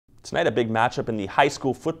Tonight, a big matchup in the high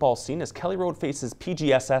school football scene as Kelly Road faces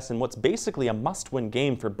PGSS in what's basically a must-win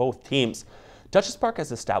game for both teams. Duchess Park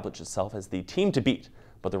has established itself as the team to beat,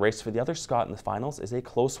 but the race for the other spot in the finals is a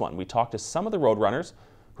close one. We talked to some of the Roadrunners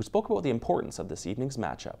who spoke about the importance of this evening's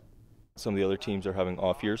matchup. Some of the other teams are having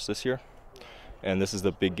off years this year, and this is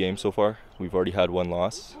the big game so far. We've already had one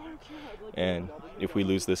loss, and if we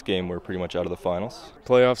lose this game, we're pretty much out of the finals.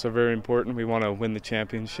 Playoffs are very important. We want to win the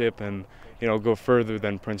championship and, go further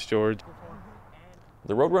than Prince George.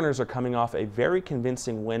 The Roadrunners are coming off a very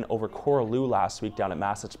convincing win over Coraloo last week down at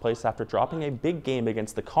Massage Place after dropping a big game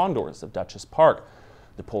against the Condors of Duchess Park.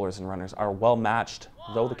 The Polars and Runners are well matched,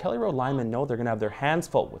 though the Kelly Road linemen know they're going to have their hands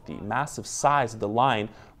full with the massive size of the line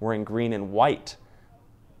wearing green and white.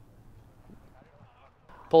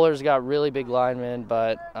 Polars got really big linemen,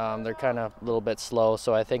 but they're kind of a little bit slow,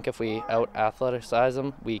 so I think if we out-athleticize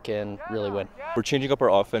them, we can really win. We're changing up our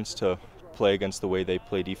offense to play against the way they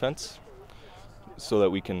play defense so that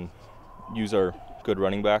we can use our good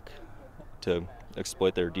running back to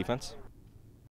exploit their defense.